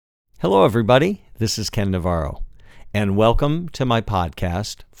Hello, everybody. This is Ken Navarro, and welcome to my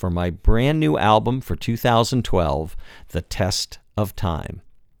podcast for my brand new album for 2012, The Test of Time.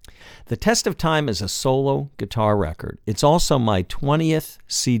 The Test of Time is a solo guitar record. It's also my 20th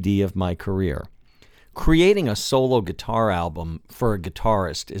CD of my career. Creating a solo guitar album for a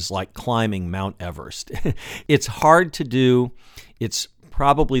guitarist is like climbing Mount Everest. It's hard to do. It's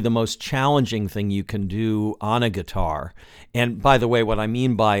probably the most challenging thing you can do on a guitar. And by the way, what I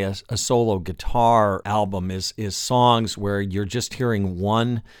mean by a solo guitar album is songs where you're just hearing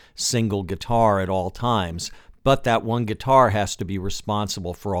one single guitar at all times, but that one guitar has to be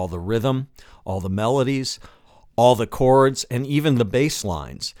responsible for all the rhythm, all the melodies, all the chords, and even the bass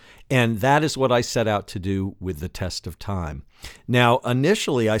lines. And that is what I set out to do with The Test of Time. Now,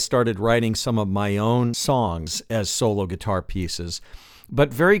 initially, I started writing some of my own songs as solo guitar pieces.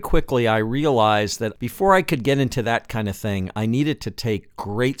 But very quickly, I realized that before I could get into that kind of thing, I needed to take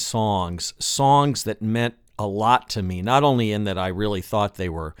great songs that meant a lot to me, not only in that I really thought they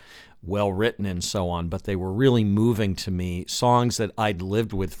were well written and so on, but they were really moving to me, songs that I'd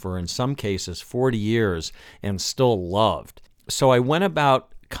lived with for, in some cases, 40 years and still loved. So I went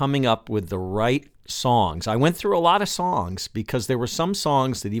about coming up with the right songs. I went through a lot of songs because there were some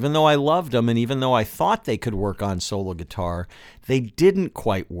songs that even though I loved them and even though I thought they could work on solo guitar, they didn't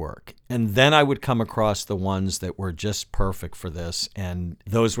quite work. And then I would come across the ones that were just perfect for this, and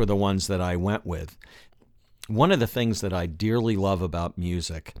those were the ones that I went with. One of the things that I dearly love about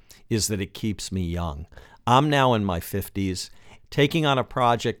music is that it keeps me young. I'm now in my 50s. Taking on a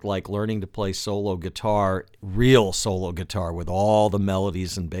project like learning to play solo guitar, real solo guitar with all the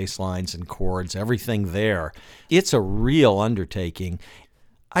melodies and bass lines and chords, everything there, it's a real undertaking.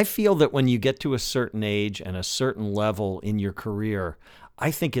 I feel that when you get to a certain age and a certain level in your career,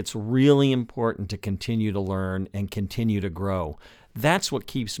 I think it's really important to continue to learn and continue to grow. That's what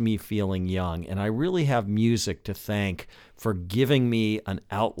keeps me feeling young, and I really have music to thank for giving me an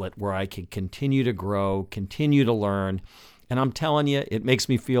outlet where I can continue to grow, continue to learn. And I'm telling you, it makes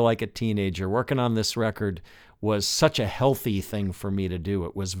me feel like a teenager. Working on this record was such a healthy thing for me to do.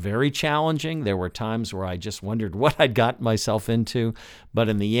 It was very challenging. There were times where I just wondered what I'd gotten myself into. But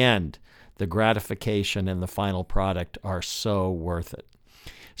in the end, the gratification and the final product are so worth it.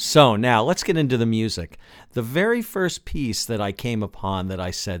 So now let's get into the music. The very first piece that I came upon that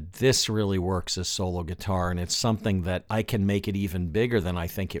I said, this really works as solo guitar, and it's something that I can make it even bigger than I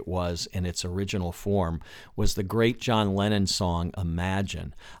think it was in its original form, was the great John Lennon song,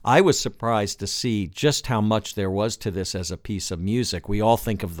 Imagine. I was surprised to see just how much there was to this as a piece of music. We all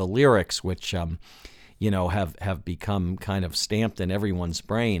think of the lyrics, which have become kind of stamped in everyone's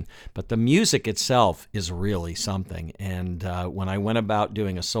brain. But the music itself is really something. And when I went about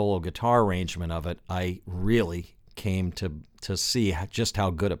doing a solo guitar arrangement of it, I really came to see just how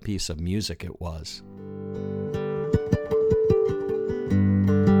good a piece of music it was.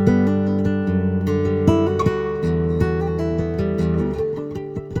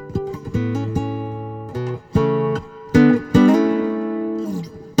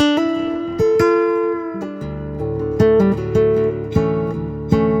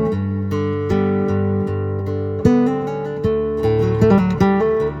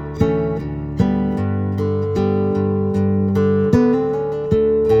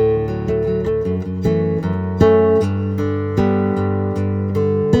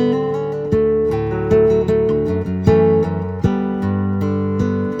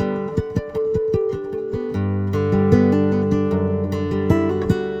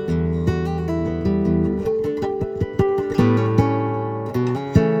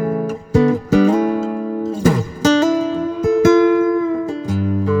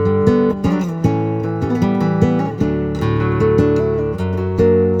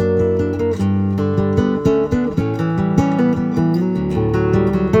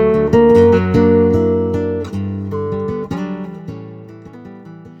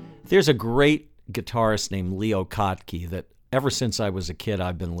 There's a great guitarist named Leo Kottke that ever since I was a kid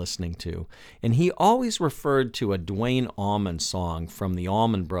I've been listening to. And he always referred to a Duane Allman song from the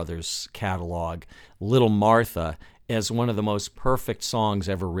Allman Brothers catalog, Little Martha, as one of the most perfect songs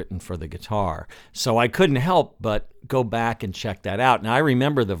ever written for the guitar. So I couldn't help but go back and check that out. Now, I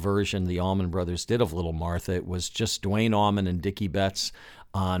remember the version the Allman Brothers did of Little Martha. It was just Duane Allman and Dickie Betts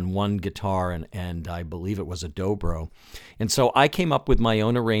on one guitar, and I believe it was a dobro. And so I came up with my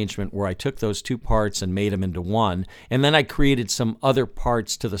own arrangement where I took those two parts and made them into one, and then I created some other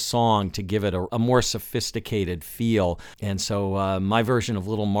parts to the song to give it a more sophisticated feel. And so my version of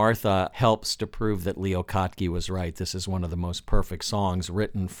Little Martha helps to prove that Leo Kottke was right. This is one of the most perfect songs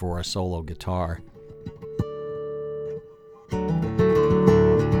written for a solo guitar.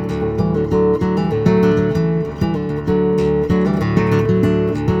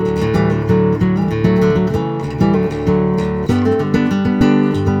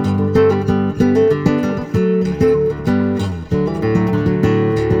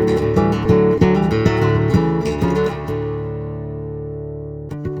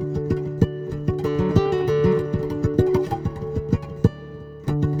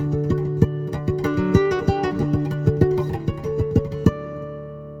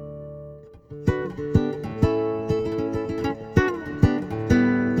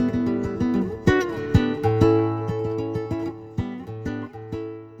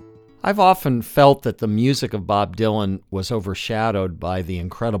 I've often felt that the music of Bob Dylan was overshadowed by the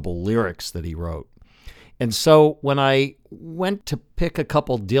incredible lyrics that he wrote. And so when I went to pick a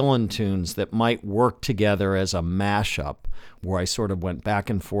couple Dylan tunes that might work together as a mashup, where I sort of went back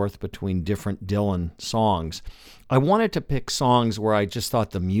and forth between different Dylan songs, I wanted to pick songs where I just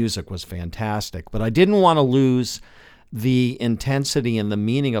thought the music was fantastic, but I didn't want to lose the intensity and the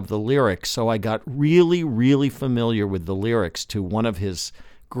meaning of the lyrics, so I got really, really familiar with the lyrics to one of his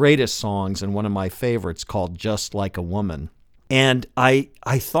greatest songs and one of my favorites called Just Like a Woman. And I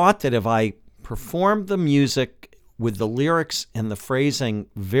thought that if I performed the music with the lyrics and the phrasing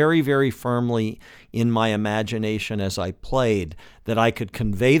very, very firmly in my imagination as I played, that I could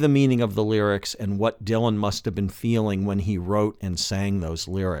convey the meaning of the lyrics and what Dylan must have been feeling when he wrote and sang those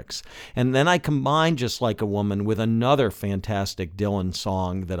lyrics. And then I combined Just Like a Woman with another fantastic Dylan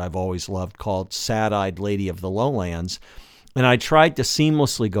song that I've always loved called Sad-Eyed Lady of the Lowlands. And I tried to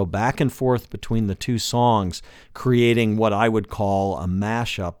seamlessly go back and forth between the two songs, creating what I would call a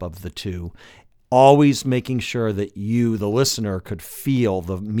mashup of the two, always making sure that you, the listener, could feel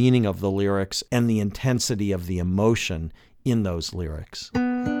the meaning of the lyrics and the intensity of the emotion in those lyrics.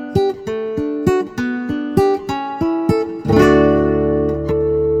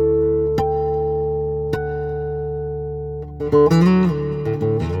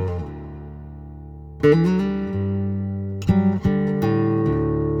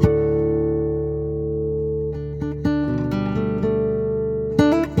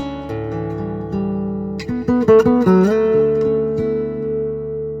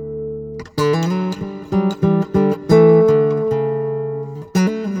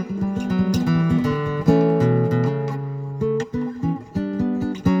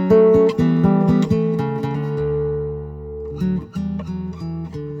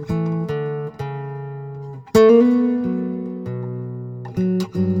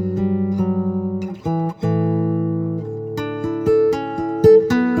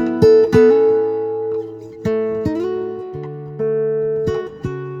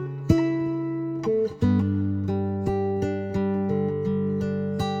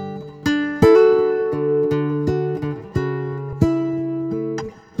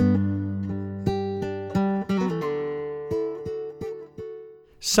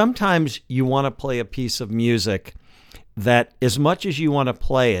 Sometimes you want to play a piece of music that, as much as you want to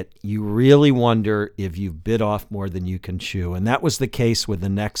play it, you really wonder if you've bit off more than you can chew. And that was the case with the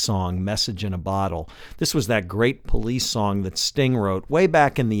next song, Message in a Bottle. This was that great Police song that Sting wrote way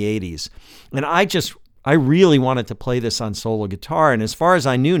back in the 80s. And I really wanted to play this on solo guitar. And as far as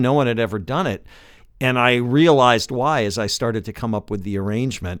I knew, no one had ever done it. And I realized why as I started to come up with the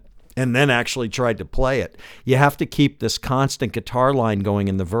arrangement and then actually tried to play it. You have to keep this constant guitar line going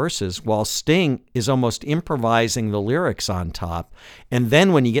in the verses while Sting is almost improvising the lyrics on top. And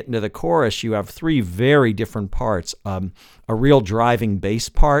then when you get into the chorus, you have three very different parts. A real driving bass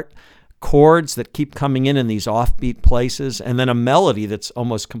part, chords that keep coming in these offbeat places, and then a melody that's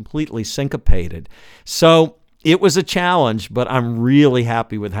almost completely syncopated. So it was a challenge, but I'm really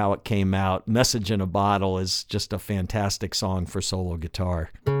happy with how it came out. Message in a Bottle is just a fantastic song for solo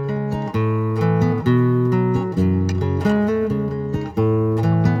guitar.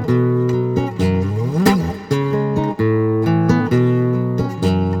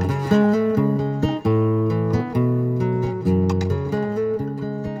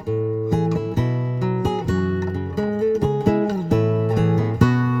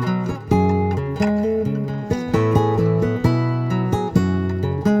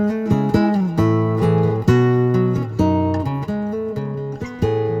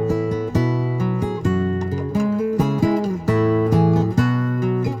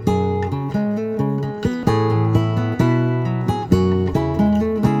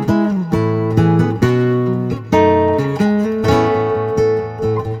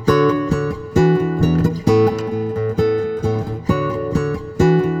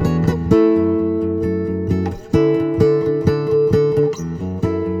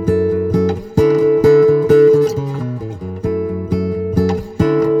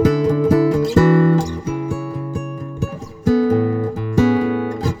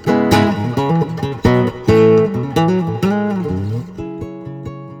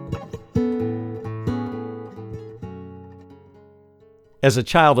 As a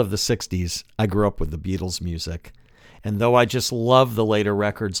child of the 60s, I grew up with the Beatles music. And though I just love the later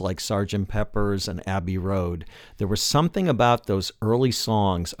records like Sgt. Pepper's and Abbey Road, there was something about those early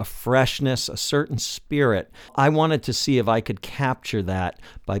songs, a freshness, a certain spirit. I wanted to see if I could capture that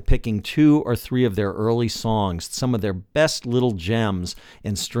by picking 2 or 3 of their early songs, some of their best little gems,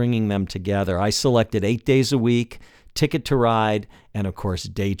 and stringing them together. I selected 8 Days a Week, Ticket to Ride, and of course,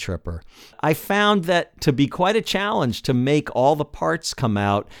 Day Tripper. I found that to be quite a challenge to make all the parts come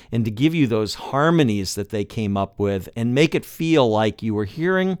out and to give you those harmonies that they came up with and make it feel like you were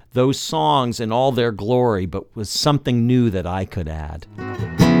hearing those songs in all their glory, but with something new that I could add.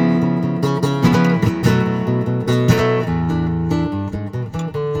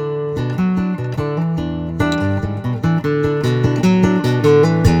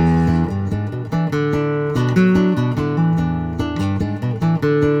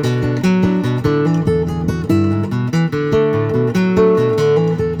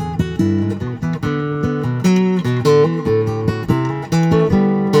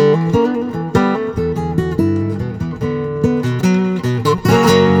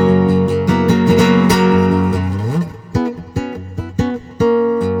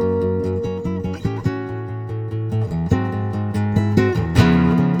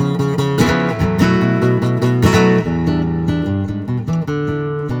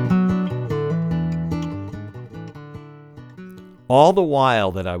 All the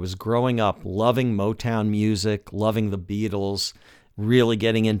while that I was growing up loving Motown music, loving the Beatles, really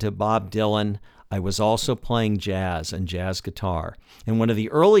getting into Bob Dylan, I was also playing jazz and jazz guitar. And one of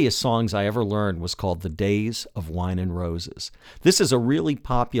the earliest songs I ever learned was called The Days of Wine and Roses. This is a really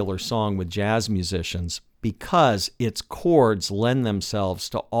popular song with jazz musicians because its chords lend themselves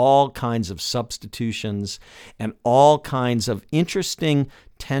to all kinds of substitutions and all kinds of interesting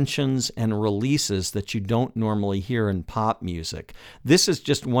tensions and releases that you don't normally hear in pop music. This is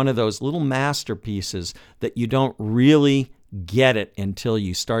just one of those little masterpieces that you don't really get it until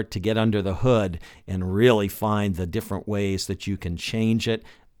you start to get under the hood and really find the different ways that you can change it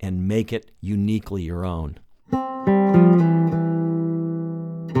and make it uniquely your own.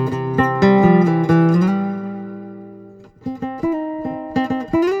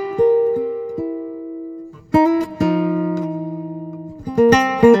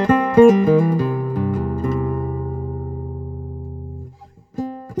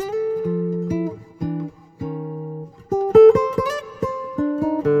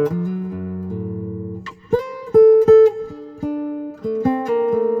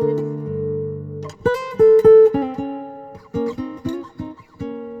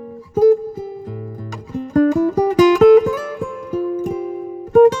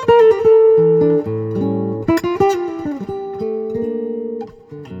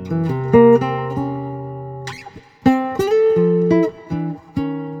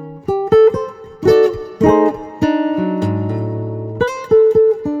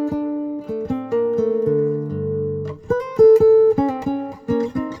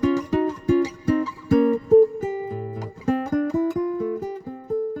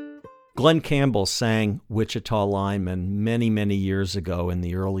 Glen Campbell sang Wichita Lineman many, many years ago in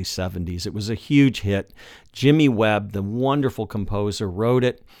the early 70s. It was a huge hit. Jimmy Webb, the wonderful composer, wrote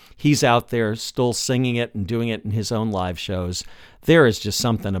it. He's out there still singing it and doing it in his own live shows. There is just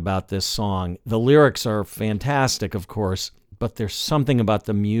something about this song. The lyrics are fantastic, of course, but there's something about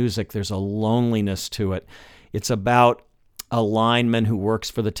the music. There's a loneliness to it. It's about a lineman who works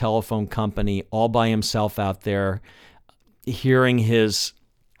for the telephone company all by himself out there, hearing his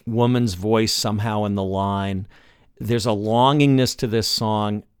woman's voice somehow in the line. There's a longingness to this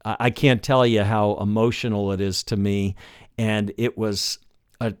song. I can't tell you how emotional it is to me, and it was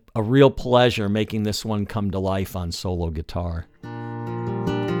a real pleasure making this one come to life on solo guitar.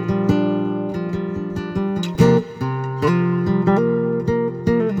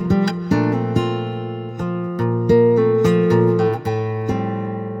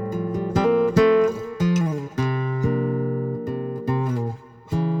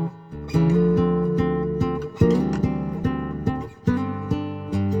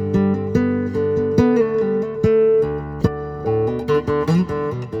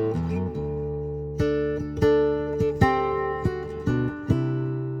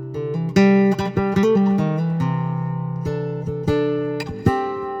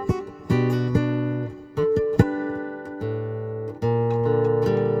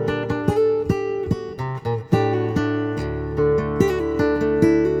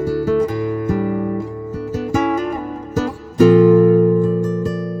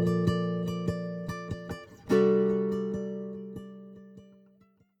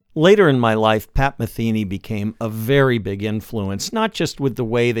 Later in my life, Pat Metheny became a very big influence, not just with the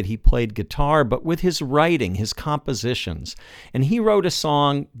way that he played guitar, but with his writing, his compositions. And he wrote a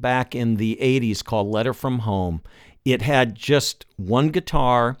song back in the 80s called Letter from Home. It had just one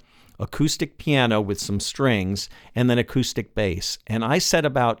guitar, acoustic piano with some strings, and then acoustic bass. And I set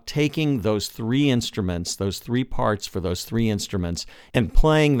about taking those three instruments, those three parts for those three instruments, and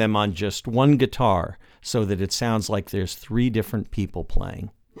playing them on just one guitar. so that it sounds like there's 3 different people playing.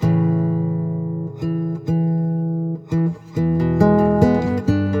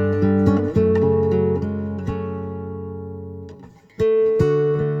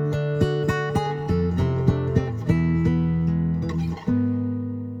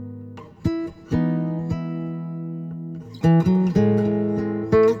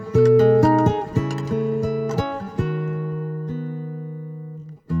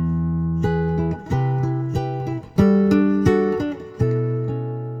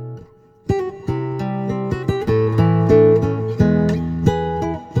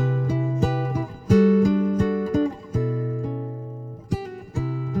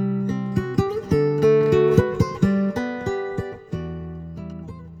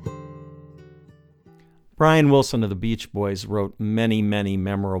 Brian Wilson of the Beach Boys wrote many, many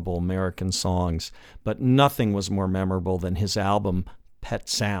memorable American songs, but nothing was more memorable than his album, Pet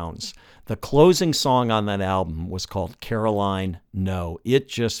Sounds. The closing song on that album was called Caroline, No. It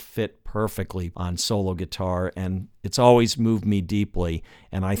just fit perfectly on solo guitar, and it's always moved me deeply,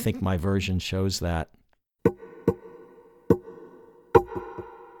 and I think my version shows that.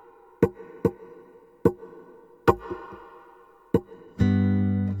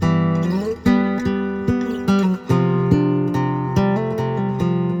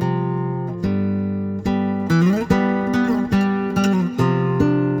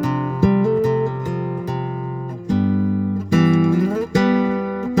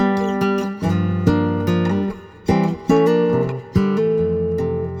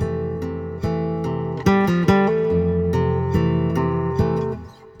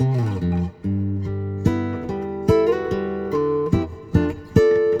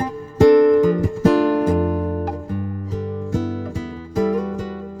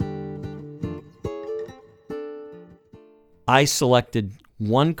 I selected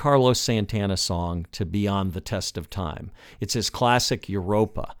one Carlos Santana song to be on the test of time. It's his classic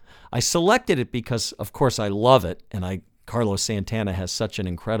Europa. I selected it because, of course, I love it, and Carlos Santana has such an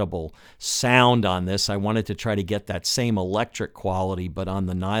incredible sound on this. I wanted to try to get that same electric quality, but on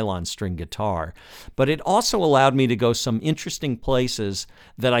the nylon string guitar. But it also allowed me to go some interesting places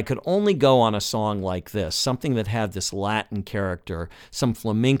that I could only go on a song like this, something that had this Latin character. Some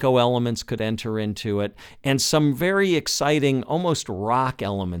flamenco elements could enter into it, and some very exciting, almost rock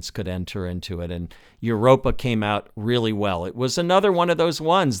elements could enter into it. And Europa came out really well. It was another one of those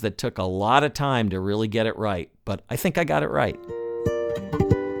ones that took a lot of time to really get it right, but I think I got it right.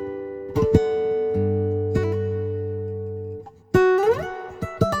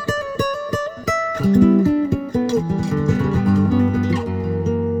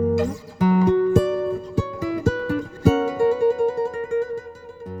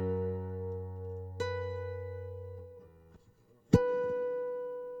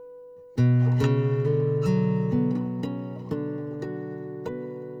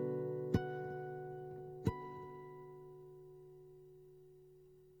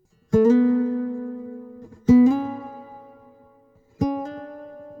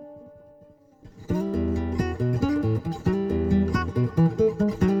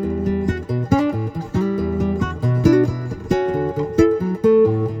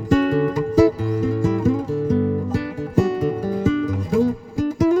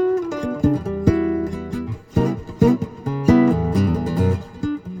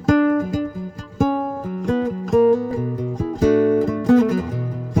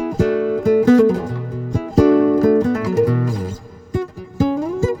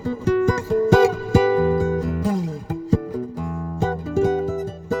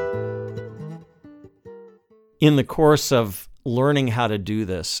 In the course of learning how to do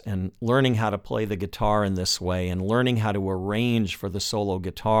this and learning how to play the guitar in this way and learning how to arrange for the solo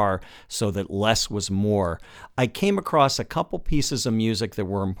guitar so that less was more, I came across a couple pieces of music that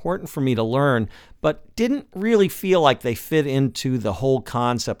were important for me to learn, but didn't really feel like they fit into the whole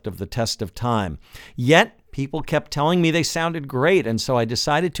concept of the test of time. Yet, people kept telling me they sounded great, and so I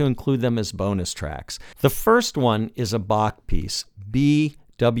decided to include them as bonus tracks. The first one is a Bach piece,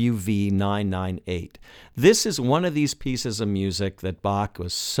 BWV 998. This is one of these pieces of music that Bach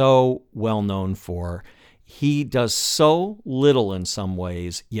was so well known for. He does so little in some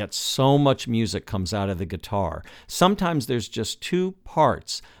ways, yet so much music comes out of the guitar. Sometimes there's just 2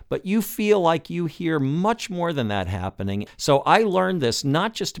 parts, but you feel like you hear much more than that happening. So I learned this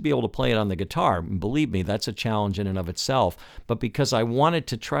not just to be able to play it on the guitar, and believe me, that's a challenge in and of itself, but because I wanted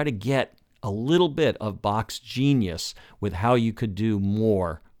to try to get a little bit of Bach's genius with how you could do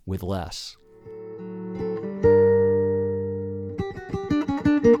more with less.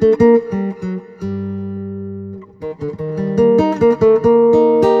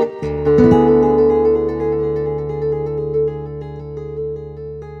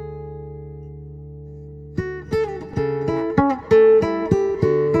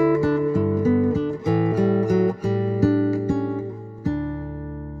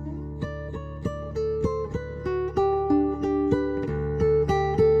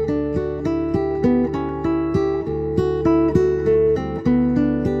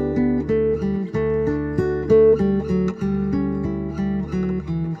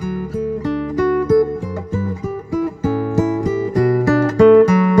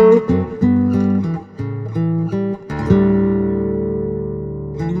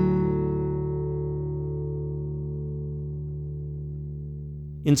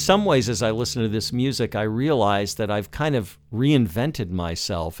 In some ways, as I listen to this music, I realize that I've kind of reinvented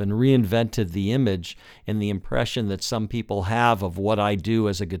myself and reinvented the image and the impression that some people have of what I do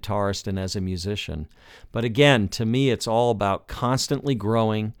as a guitarist and as a musician. But again, to me, it's all about constantly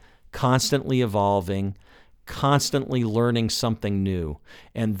growing, constantly evolving, constantly learning something new.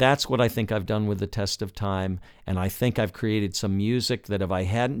 And that's what I think I've done with The Test of Time. And I think I've created some music that if I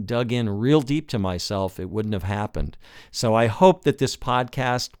hadn't dug in real deep to myself, it wouldn't have happened. So I hope that this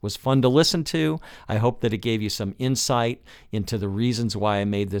podcast was fun to listen to. I hope that it gave you some insight into the reasons why I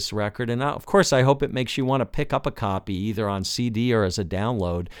made this record. And of course, I hope it makes you want to pick up a copy either on CD or as a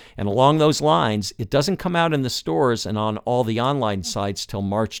download. And along those lines, it doesn't come out in the stores and on all the online sites till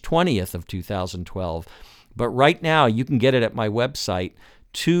March 20th of 2012. But right now, you can get it at my website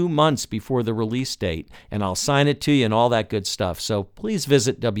 2 months before the release date, and I'll sign it to you and all that good stuff. So please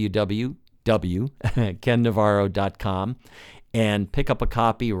visit www.kennavarro.com and pick up a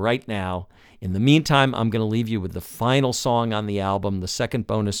copy right now. In the meantime, I'm going to leave you with the final song on the album, the second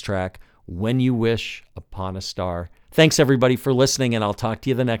bonus track, When You Wish Upon a Star. Thanks, everybody, for listening, and I'll talk to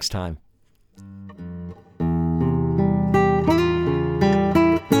you the next time.